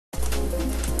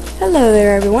Hello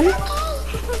there, everyone.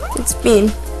 It's been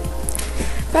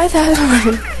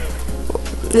 5,011.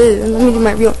 Let me do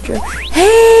my real intro.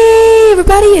 Hey,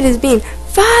 everybody! It has been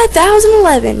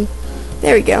 5,011.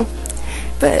 There we go.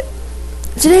 But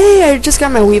today I just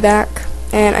got my Wii back,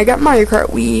 and I got Mario Kart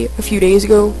Wii a few days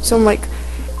ago. So I'm like,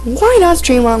 why not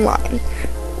stream online?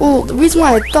 Well, the reason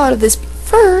why I thought of this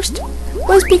first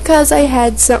was because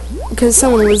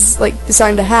someone was like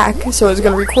deciding to hack, so I was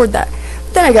gonna record that.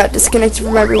 But then I got disconnected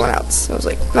from everyone else. So I was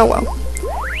like, oh well.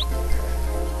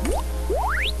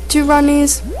 2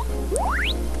 Rodneys.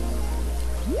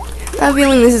 I have a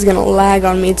feeling this is gonna lag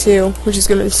on me too, which is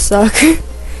gonna suck.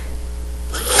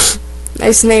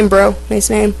 Nice name, bro. Nice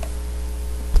name.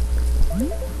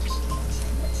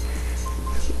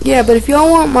 Yeah, but if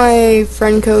y'all want my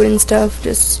friend code and stuff,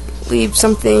 just leave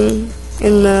something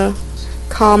in the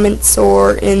comments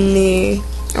or send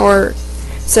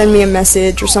me a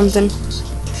message or something.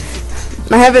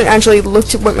 I haven't actually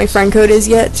looked at what my friend code is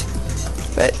yet,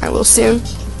 but I will soon.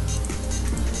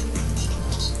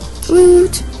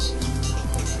 Woot!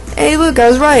 Hey, look, I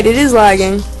was right. It is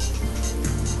lagging.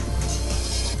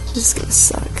 This is gonna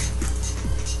suck.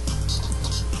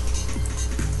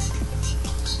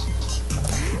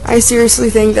 I seriously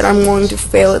think that I'm going to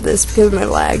fail at this because of my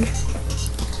lag.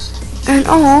 And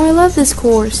oh, I love this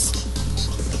course.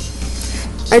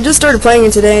 I just started playing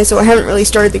it today, so I haven't really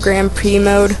started the Grand Prix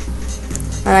mode.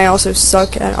 And I also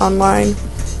suck at online.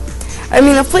 I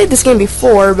mean, I've played this game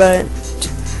before, but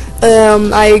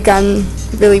I gotten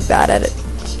really bad at it.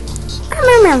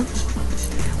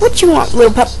 What you want,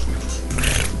 little pup?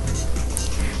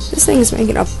 This thing is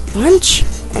making a bunch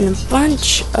and a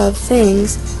bunch of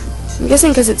things. I'm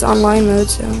guessing because it's online mode,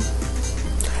 so.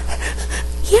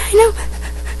 Yeah, I know.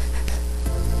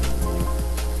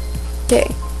 Okay,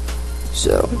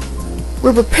 so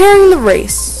we're preparing the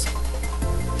race.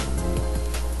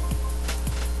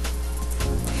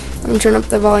 I'm gonna turn up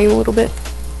the volume a little bit.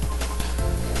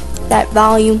 That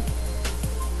volume.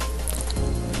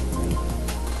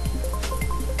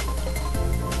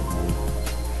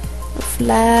 The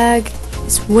flag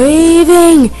is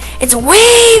waving. It's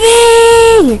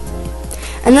waving.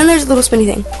 And then there's a little spinny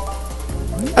thing.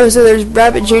 Oh, so there's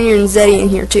Rabbit Jr. and Zeddy in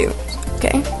here too.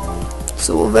 Okay,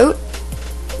 so we'll vote.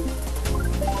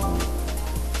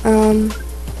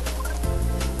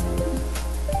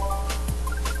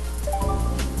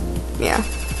 Yeah,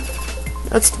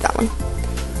 let's do that one.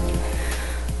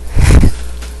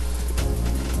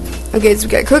 Okay, so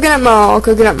we got Coconut Mall,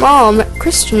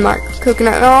 Christian Mark,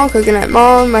 Coconut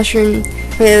Mall, Mushroom,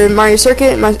 Mario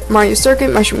Circuit,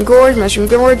 Mushroom Gorge, and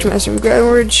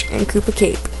Koopa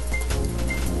Cape.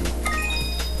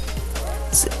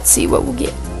 So let's see what we'll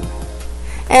get.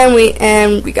 And we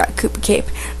got Koopa Cape,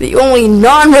 the only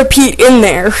non-repeat in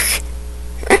there.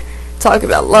 Talk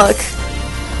about luck.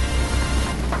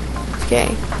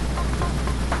 Okay.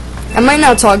 I might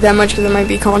not talk that much because I might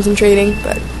be concentrating,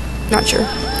 but not sure.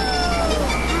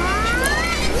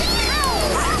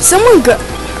 Someone go.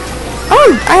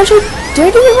 Oh, did I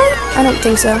do it right? I don't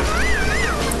think so.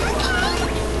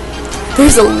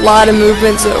 There's a lot of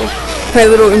movement, so my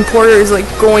little importer is like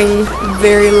going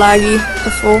very laggy.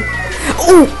 Full.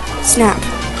 Oh, snap.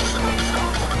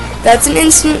 That's an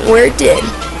instant where it did.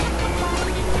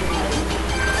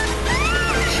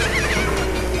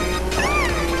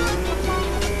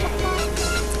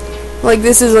 Like,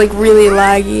 this is like really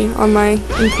laggy on my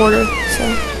importer,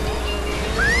 so.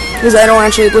 Because I don't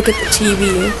actually look at the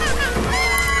TV.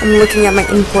 I'm looking at my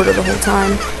importer the whole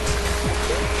time.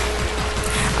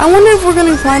 I wonder if we're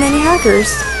gonna find any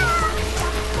hackers.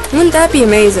 Wouldn't that be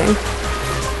amazing?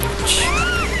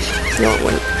 No, it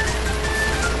wouldn't.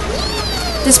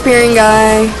 Disappearing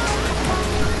guy.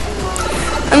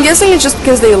 I'm guessing it's just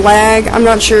because they lag. I'm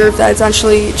not sure if that's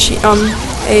actually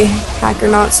a hack or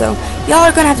not, so y'all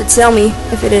are gonna have to tell me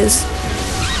if it is.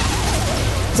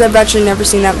 Because I've actually never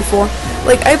seen that before.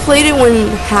 Like, I played it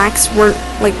when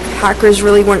hackers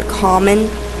really weren't common.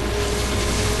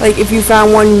 Like, if you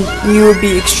found one, you would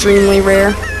be extremely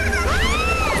rare.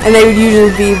 And they would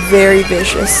usually be very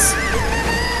vicious.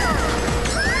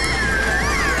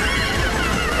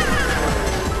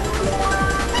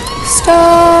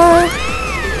 Star!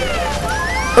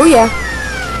 Oh yeah.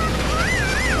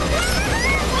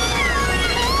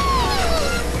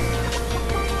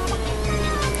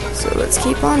 So let's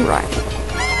keep on riding.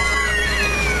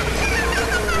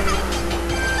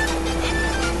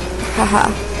 Haha.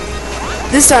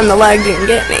 This time the lag didn't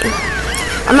get me.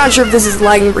 I'm not sure if this is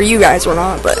lagging for you guys or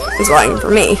not, but it's lagging for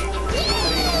me.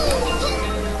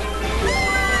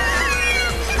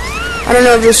 I don't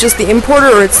know if it's just the importer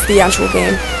or it's the actual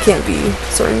game. Can't be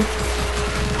certain.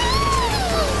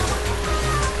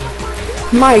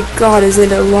 My god, is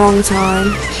it a long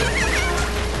time.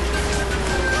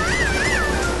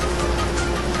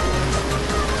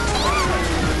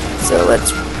 So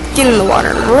let's get in the water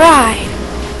and ride.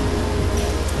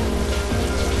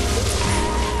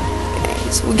 Okay,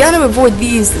 so we gotta avoid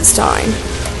these this time,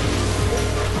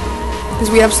 because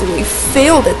we absolutely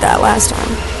failed at that last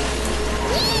time.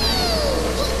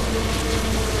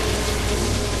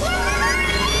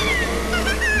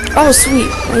 Oh, sweet.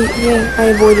 Yeah, I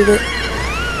avoided it.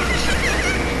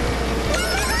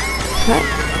 Okay.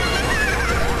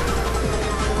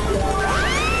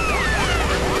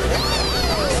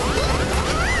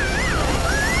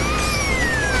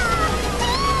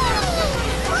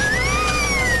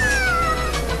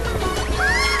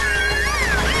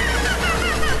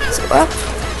 So up.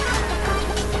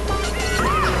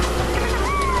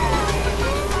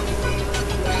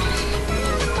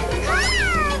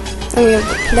 And we have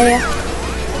the player.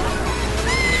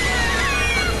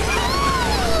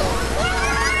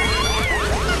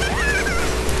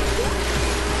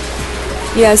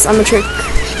 Yes, I'm a trick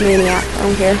maniac. I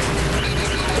don't care.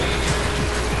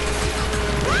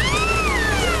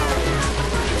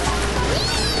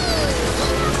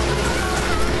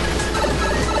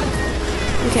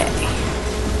 Okay.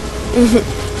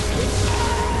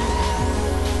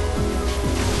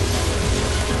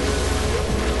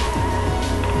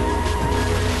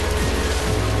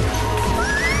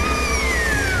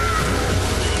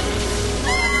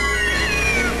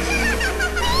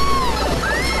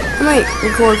 I might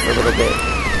record for a little bit.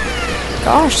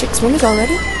 Gosh, 6 minutes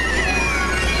already?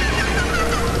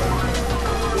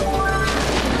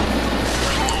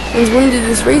 And when did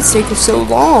this race take so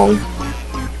long?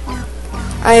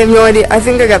 I have no idea. I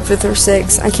think I got 5th or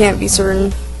 6th. I can't be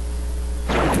certain.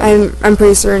 I'm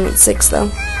pretty certain it's 6th though.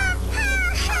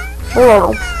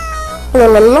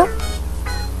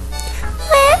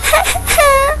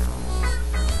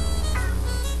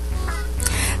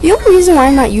 The only reason why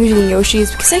I'm not using Yoshi is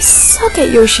because I suck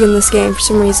at Yoshi in this game for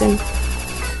some reason.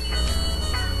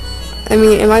 I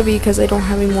mean, it might be because I don't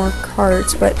have any more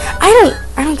cards, but I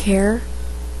don't care.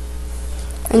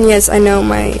 And yes, I know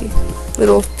my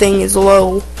little thing is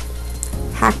low.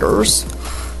 Hackers.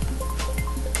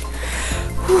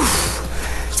 Whew.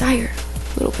 Tired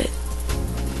a little bit.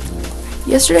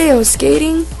 Yesterday I was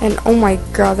skating, and oh my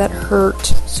god, that hurt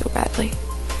so badly.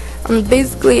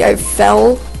 Basically I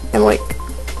fell and like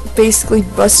basically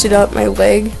busted up my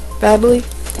leg badly,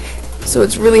 so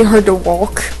it's really hard to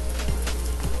walk.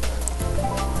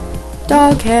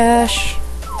 Dog hash.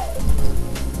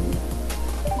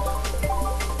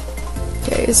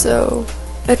 Okay, so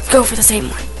let's go for the same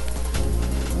one,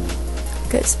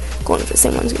 because going for the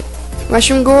same one's good.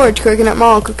 Mushroom Gorge, Coconut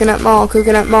Mall,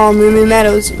 Moo Moo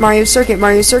Meadows, Mario Circuit,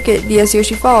 DS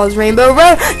Yoshi Falls, Rainbow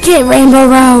Road. Get Rainbow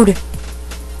Road!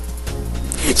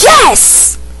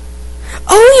 Yes!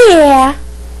 Oh yeah!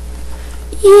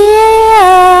 Yeah!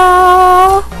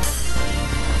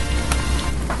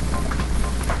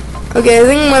 Okay, I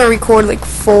think I'm gonna record like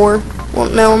 4. Well,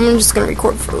 no, I'm just gonna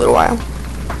record for a little while.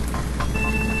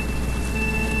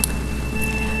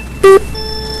 Beep,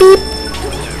 beep,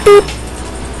 beep.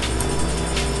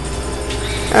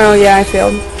 Oh yeah, I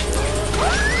failed.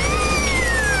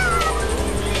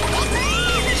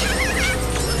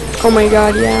 Oh my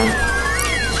god, yeah.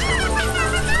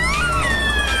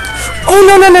 Oh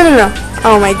no.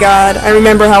 Oh my god, I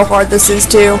remember how hard this is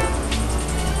too.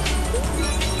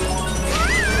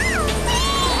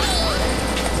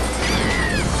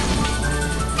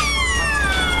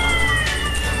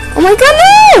 Oh my god,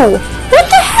 no! What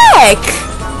the heck?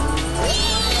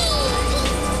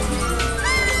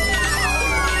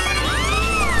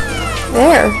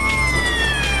 There.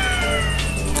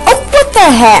 Oh, what the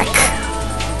heck?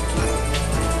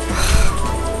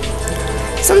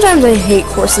 Sometimes I hate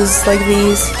courses like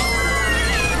these.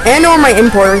 And or my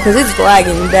importer, because it's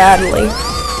lagging badly.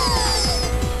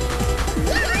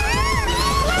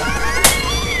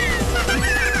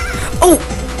 Oh!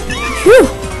 Phew!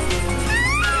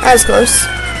 That was close.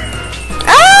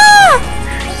 Ah!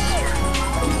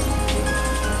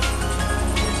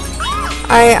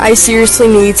 I seriously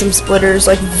need some splitters,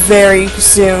 like, very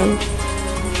soon.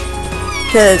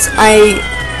 Because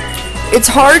it's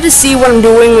hard to see what I'm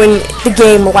doing when the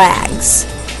game lags.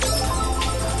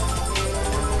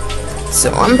 So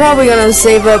I'm probably gonna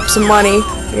save up some money,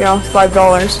 you know,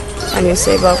 $5. I need to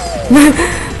save up.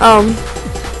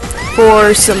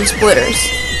 For some splitters.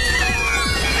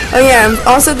 Oh yeah,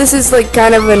 also this is like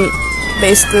kind of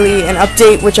basically an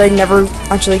update, which I never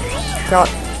actually got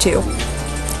to.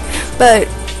 But,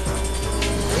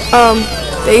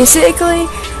 basically,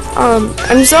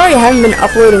 I'm sorry I haven't been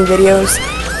uploading videos,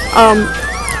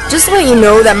 Just to let you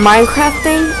know that Minecraft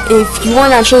thing, if you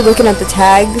weren't actually looking at the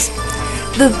tags,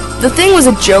 the thing was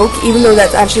a joke, even though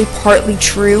that's actually partly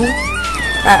true.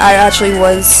 I actually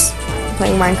was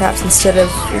playing Minecraft instead of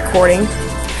recording.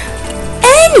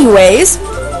 Anyways,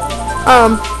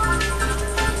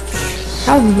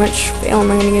 how much fail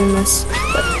am I gonna get in this?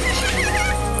 But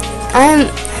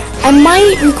I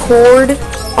might record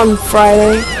on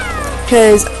Friday,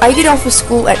 because I get off of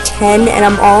school at 10 and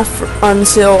I'm off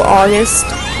until August.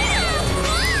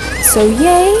 So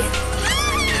yay.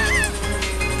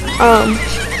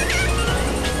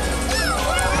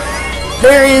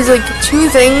 There is like 2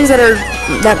 things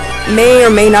that may or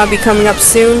may not be coming up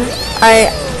soon.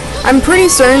 I'm pretty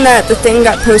certain that the thing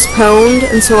got postponed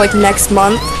until like next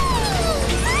month.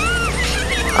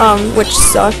 Which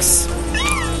sucks,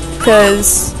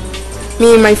 because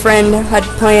me and my friend had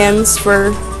plans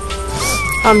for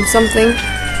something.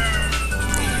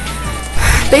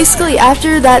 Basically,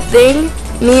 after that thing,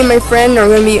 me and my friend are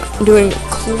going to be doing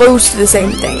close to the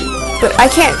same thing. But I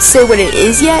can't say what it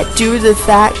is yet due to the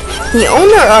fact the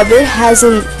owner of it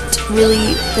hasn't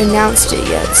really announced it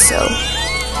yet, so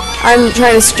I'm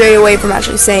trying to stray away from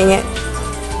actually saying it.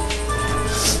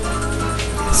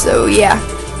 So yeah.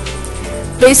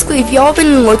 Basically, if y'all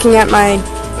been looking at my,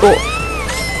 well,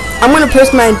 I'm going to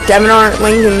post my DeviantArt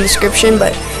link in the description,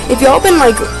 but if y'all been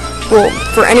like, well,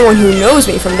 for anyone who knows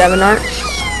me from DeviantArt,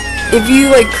 if you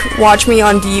like watch me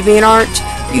on DeviantArt,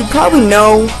 you probably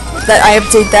know that I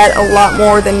update that a lot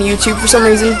more than YouTube for some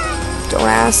reason. Don't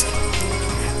ask.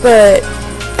 But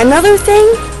another thing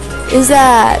is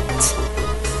that,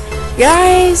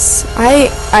 guys, I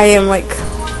am like,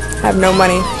 I have no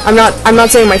money. I'm not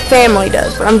saying my family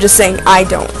does, but I'm just saying I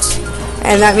don't.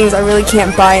 And that means I really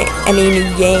can't buy any new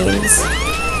games.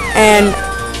 And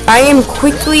I am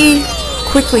quickly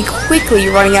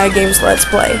running out of games to Let's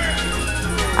Play.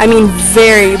 I mean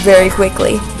very, very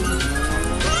quickly.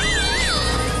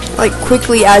 Like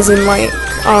quickly as in like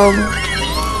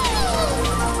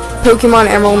Pokemon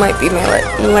Emerald might be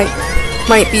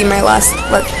my last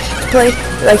Let's Play.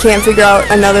 But I can't figure out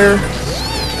another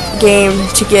game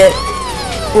to get,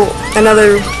 well,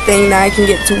 another thing that I can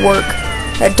get to work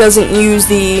that doesn't use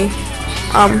the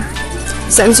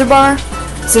sensor bar,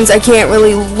 since I can't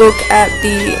really look at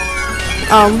the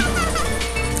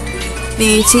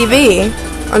TV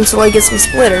until I get some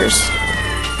splitters,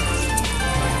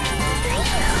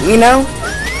 you know.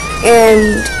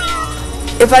 And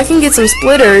if I can get some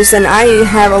splitters, then I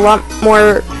have a lot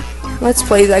more Let's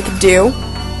Plays I could do.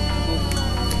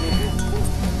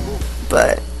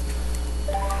 But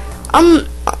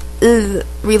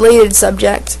related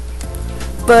subject,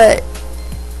 but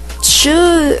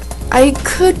I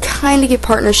could kind of get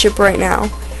partnership right now.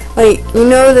 Like, you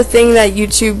know, the thing that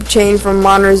YouTube changed from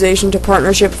monetization to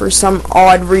partnership for some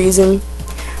odd reason.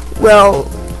 Well,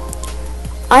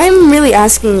 I'm really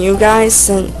asking you guys,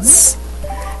 since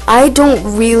I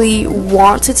don't really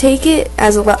want to take it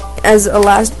as a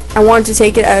last. I want to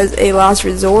take it as a last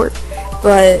resort,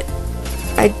 but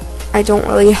I don't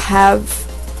really have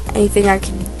anything I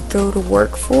can go to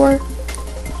work for.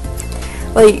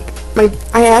 Like,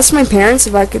 I asked my parents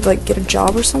if I could like get a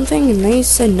job or something, and they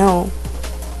said no.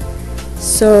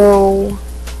 So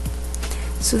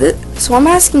I'm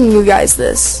asking you guys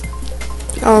this.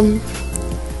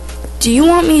 Do you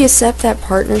want me to accept that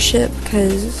partnership?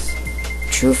 Because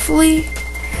truthfully,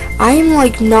 I am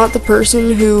like not the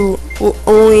person who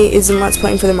only is in Let's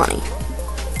Playing for the money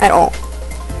at all.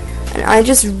 And I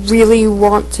just really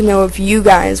want to know if you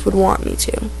guys would want me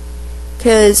to.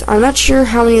 Because I'm not sure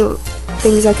how many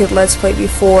things I could Let's Play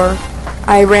before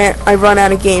I run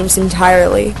out of games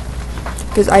entirely.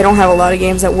 Because I don't have a lot of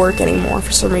games that work anymore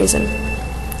for some reason.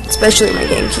 Especially my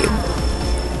GameCube.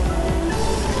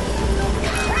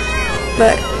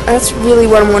 But that's really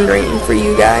what I'm wondering for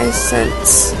you guys,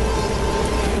 since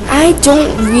I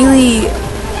don't really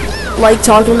like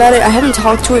talking about it. I haven't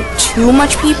talked to it too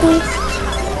much people.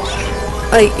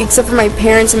 Like, except for my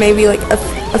parents and maybe like a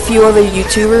few other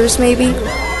YouTubers maybe.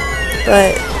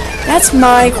 But that's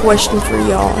my question for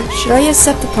y'all. Should I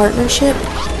accept the partnership?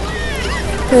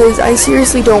 Because I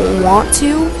seriously don't want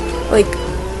to. Like,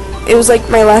 it was like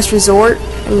my last resort,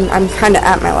 and I'm kind of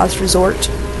at my last resort.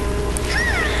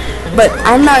 But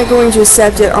I'm not going to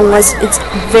accept it unless it's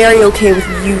very okay with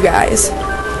you guys.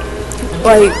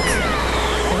 Like,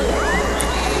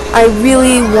 I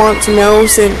really want to know,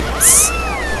 since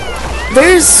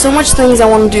there's so much things I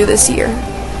want to do this year,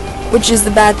 which is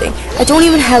the bad thing. I don't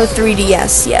even have a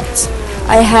 3DS yet.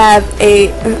 I have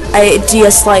a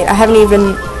DS Lite. I haven't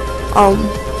even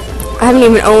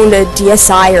owned a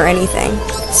DSi or anything.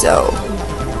 So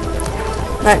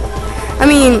I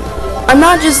mean, I'm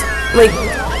not just, like,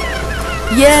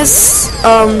 yes,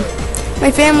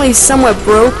 my family's somewhat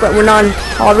broke, but we're not in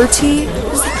poverty,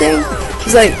 is the thing.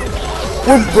 It's like,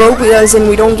 we're broke as in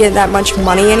we don't get that much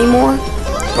money anymore.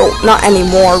 Well, not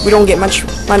anymore, we don't get much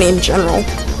money in general.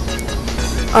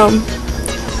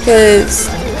 Because,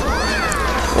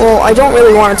 well, I don't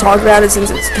really want to talk about it since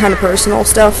it's kind of personal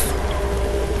stuff.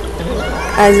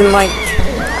 As in, like,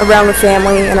 around the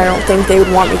family, and I don't think they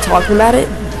would want me talking about it.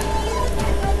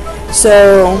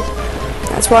 So,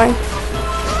 that's why.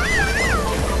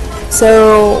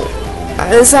 So,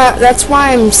 that's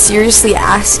why I'm seriously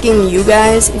asking you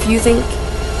guys if you think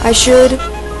I should.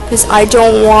 Because I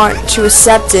don't want to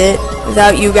accept it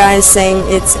without you guys saying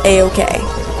it's a-okay.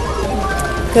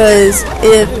 Because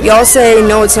if y'all say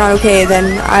no, it's not okay,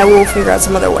 then I will figure out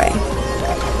some other way.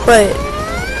 But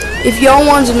if y'all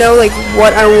want to know like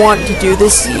what I want to do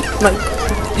this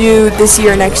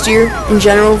year, next year in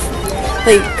general,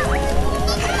 like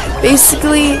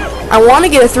basically I want to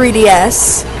get a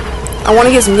 3DS. I want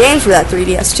to get some games for that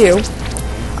 3DS too.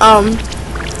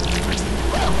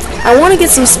 I want to get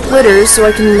some splitters so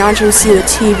I can actually see the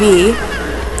TV.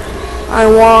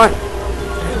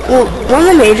 Well, one of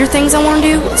the major things I want to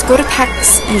do is go to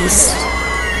PAX East.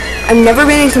 I've never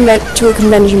been to a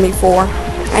convention before.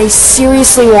 I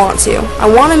seriously want to. I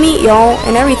want to meet y'all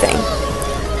and everything.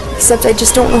 Except I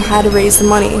just don't know how to raise the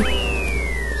money.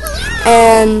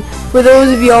 And for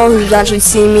those of y'all who've actually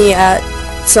seen me at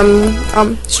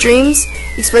some streams,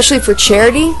 especially for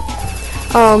charity,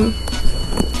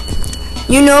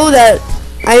 you know that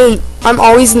I'm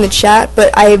always in the chat,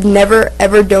 but I have never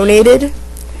ever donated.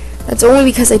 That's only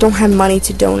because I don't have money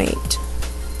to donate.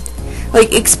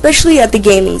 Like, especially at the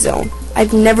gaming zone.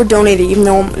 I've never donated, even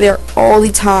though I'm there all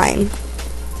the time.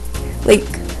 Like,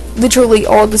 literally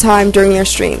all the time during their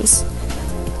streams.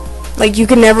 Like, you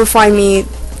can never find me,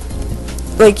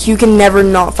 like, you can never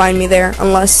not find me there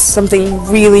unless something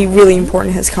really, really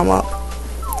important has come up.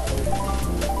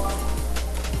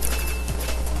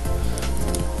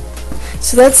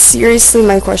 So that's seriously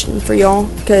my question for y'all,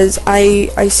 because I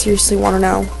seriously want to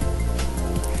know.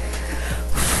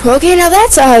 Okay, now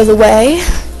that's out of the way.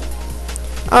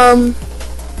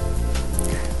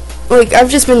 Like, I've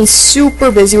just been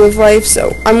super busy with life,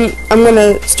 so I'm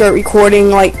gonna start recording,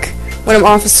 like, when I'm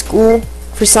off of school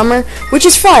for summer, which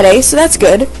is Friday, so that's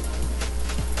good.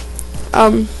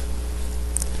 I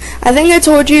think I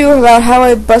told you about how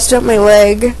I busted up my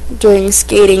leg during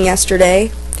skating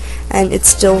yesterday, and it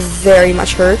still very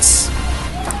much hurts.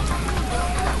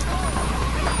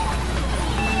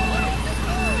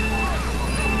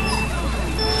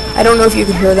 I don't know if you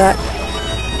can hear that.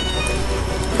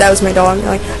 That was my dog,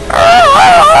 like,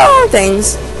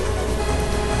 things.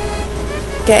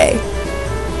 Okay.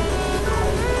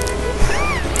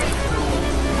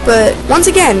 But, once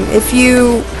again, if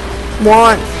you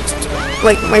want,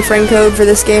 like, my friend code for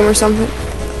this game or something,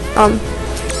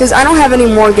 because I don't have any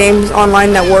more games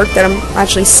online that work that I'm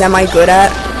actually semi-good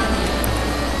at.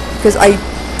 Because I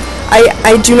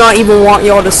do not even want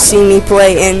y'all to see me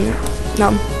play in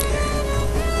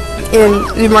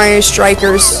Mario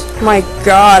Strikers. My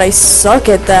god, I suck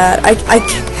at that. I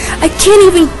can't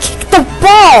even kick the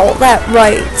ball that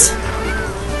right.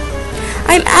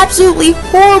 I'm absolutely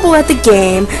horrible at the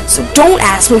game, so don't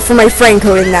ask me for my friend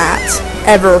code in that.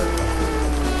 Ever.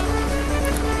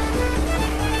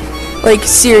 Like,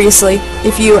 seriously,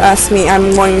 if you ask me,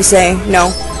 I'm going to say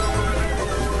no.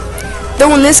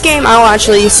 Though in this game, I'll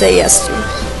actually say yes to.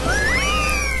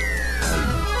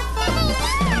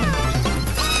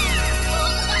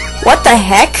 What the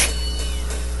heck?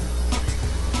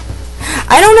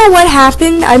 I don't know what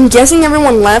happened. I'm guessing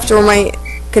everyone left or my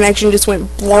connection just went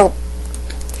blurp.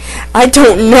 I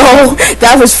don't know.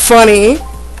 That was funny.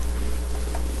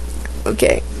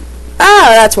 Okay. Ah,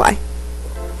 that's why.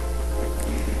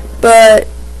 But,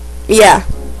 yeah.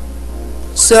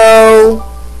 So,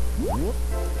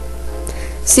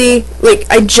 see, like,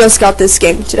 I just got this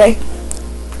game today.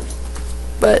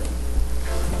 But,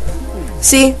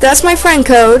 see, that's my friend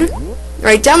code.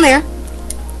 Right down there.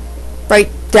 Right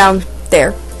down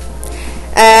there.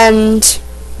 And,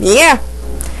 yeah.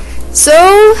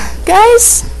 So,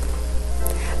 guys,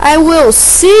 I will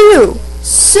see you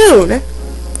soon.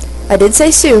 I did say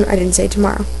soon. I didn't say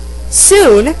tomorrow.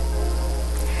 Soon.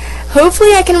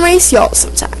 Hopefully I can race y'all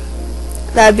sometime.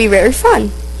 That would be very fun.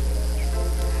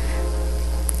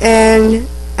 And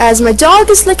as my dog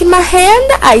is licking my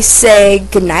hand, I say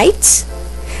good night,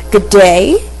 good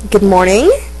day, good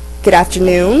morning, good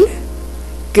afternoon,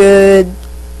 goodbye,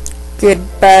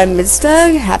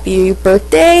 Mister. Happy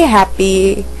birthday,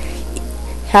 happy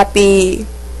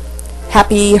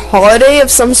happy holiday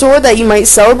of some sort that you might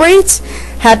celebrate.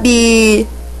 Happy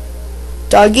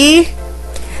doggy.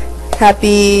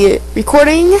 Happy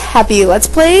recording. Happy Let's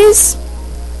Plays.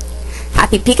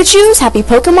 Happy Pikachus. Happy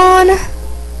Pokemon.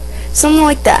 Something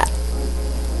like that.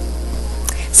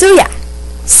 So yeah.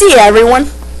 See ya, everyone.